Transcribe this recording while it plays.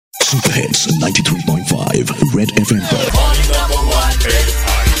Super hits 93.5 red FM पर।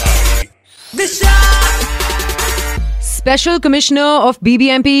 Special Commissioner of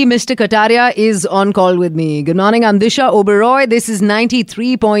BBMP, Mr. Kataria, is on call with me. Good morning, I'm Disha Oberoi. This is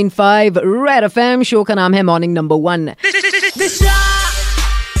 93.5 Red FM. Show ka naam hai Morning Number 1.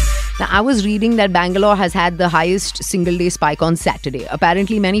 Now, I was reading that Bangalore has had the highest single-day spike on Saturday.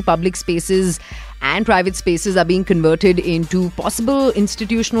 Apparently, many public spaces and private spaces are being converted into possible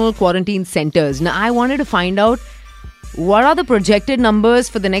institutional quarantine centers. Now, I wanted to find out what are the projected numbers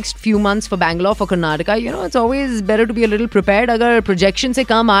for the next few months for Bangalore, for Karnataka. You know, it's always better to be a little prepared. Agar projection se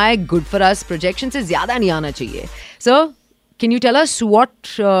kam aaye, good for us. Projection se zyada nahi aana chahiye. So, can you tell us what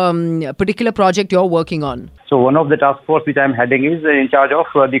particular project you're working on? So one of the task force which I'm heading is in charge of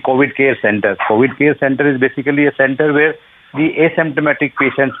the COVID care center. COVID care center is basically a center where the asymptomatic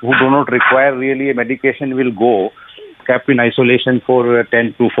patients who do not require really a medication will go, kept in isolation for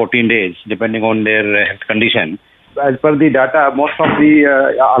 10 to 14 days, depending on their health condition. As per the data, most of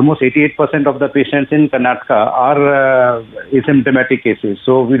the, almost 88% of the patients in Karnataka are asymptomatic cases.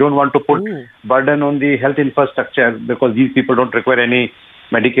 So we don't want to put burden on the health infrastructure because these people don't require any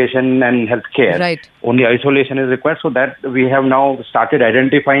medication and health care. Right. Only isolation is required. So that we have now started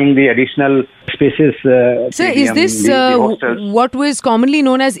identifying the additional spaces. So is this what was commonly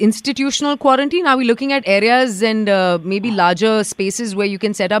known as institutional quarantine? Are we looking at areas and maybe larger spaces where you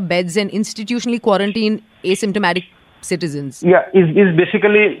can set up beds and institutionally quarantine asymptomatic citizens? Yeah, is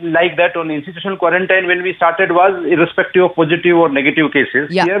basically like that. On institutional quarantine when we started was irrespective of positive or negative cases.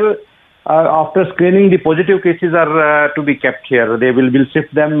 Yeah. Here, after screening, the positive cases are to be kept here. They will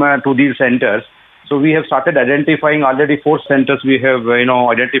shift them to these centers. So we have started identifying already 4 centers we have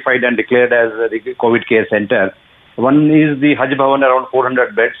identified and declared as the COVID care center. One is the Haj Bhavan, around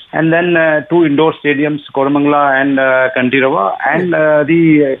 400 beds, and then 2 indoor stadiums, Koramangala and Kantirava, and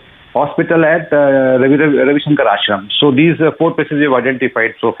the hospital at Ravi Shankar Ashram. So these 4 places we have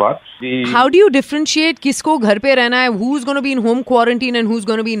identified so far. How do you differentiate kisko ghar pe rehna hai, who's going to be in home quarantine and who's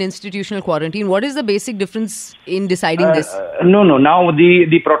going to be in institutional quarantine? What is the basic difference in deciding this? No. Now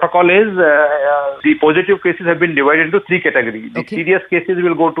the protocol is the positive cases have been divided into 3 categories. The serious cases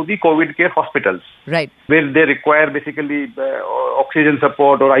will go to the COVID care hospitals. Right. Where they require basically oxygen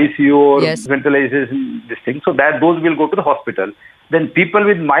support or ICU or ventilation, this thing. So those will go to the hospital. Then people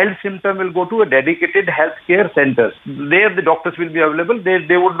with mild symptom will go to a dedicated healthcare centers. There the doctors will be available.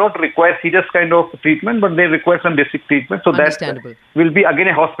 They would not require serious kind of treatment, but they require some basic treatment. So that will be again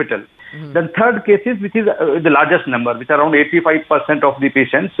a hospital. Mm-hmm. Then third cases, which is the largest number, which around 85% of the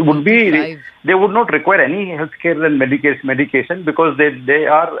patients would be, they would not require any healthcare and medication because they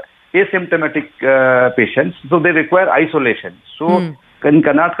are asymptomatic patients. So they require isolation. So in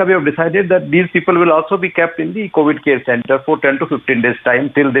Karnataka, we have decided that these people will also be kept in the COVID care center for 10 to 15 days time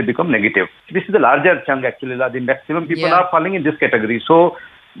till they become negative. This is the larger chunk actually. The maximum people are falling in this category. So,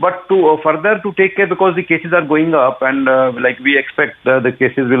 but to further to take care because the cases are going up and we expect the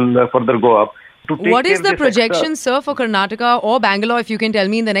cases will further go up. What is the projection, sir, for Karnataka or Bangalore, if you can tell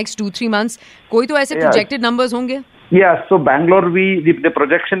me, in the next 2-3 months? Koi to aise projected numbers honge? Yeah, so Bangalore, the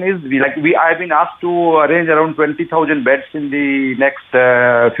projection is I've been asked to arrange around 20,000 beds in the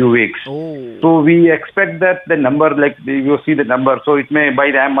next few weeks. So we expect that the number, you see the number, so it may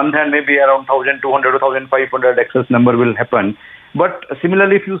by the month end maybe around 1,200 or 1,500 excess number will happen. But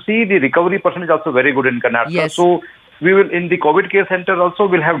similarly, if you see the recovery percentage is also very good in Karnataka. Yes. So we will in the COVID care center also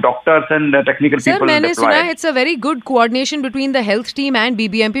will have doctors and technical people deployed. Sir, it's a very good coordination between the health team and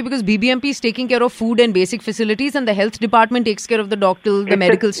BBMP because BBMP is taking care of food and basic facilities and the health department takes care of the doctor, the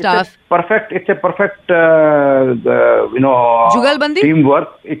medical staff. It's a perfect Jugalbandi?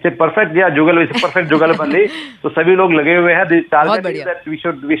 Teamwork. It's a perfect Jugalbandi. So sabhi log lage hue hain. The target is that we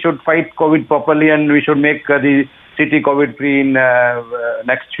should fight COVID properly and we should make the city COVID free in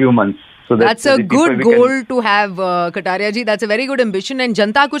next few months. So that's a good goal to have, Kataria ji. That's a very good ambition. And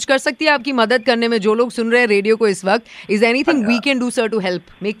जनता कुछ कर सकती है आपकी मदद करने में जो लोग सुन रहे हैं रेडियो को इस वक्त. Is there anything we can do, sir, to help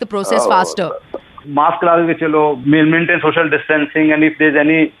make the process faster? Mask लगा के चलो, maintain social distancing, and if there's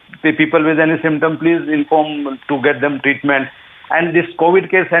any people with any symptom, please inform to get them treatment. And this COVID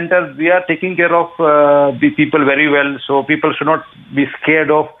care center, we are taking care of the people very well. So people should not be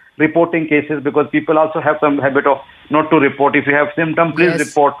scared of reporting cases because people also have some habit of not to report. If you have symptoms, please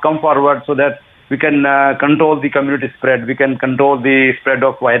report, come forward so that we can control the community spread. We can control the spread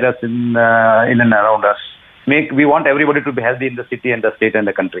of virus in and around us. We want everybody to be healthy in the city and the state and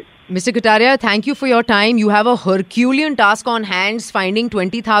the country. Mr. Kataria, thank you for your time. You have a Herculean task on hands, finding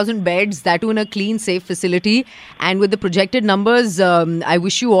 20,000 beds, that too in a clean, safe facility. And with the projected numbers, I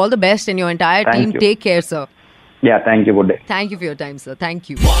wish you all the best and your entire team. Take care, sir. Yeah, thank you. Good day. Thank you for your time, sir. Thank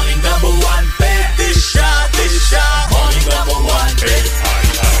you. Morning number one, Disha. Morning number one,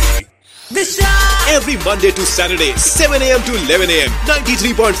 Disha. Every Monday to Saturday, 7 a.m. to 11 a.m.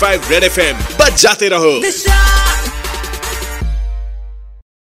 93.5 Red FM. बच जाते रहो. Disha.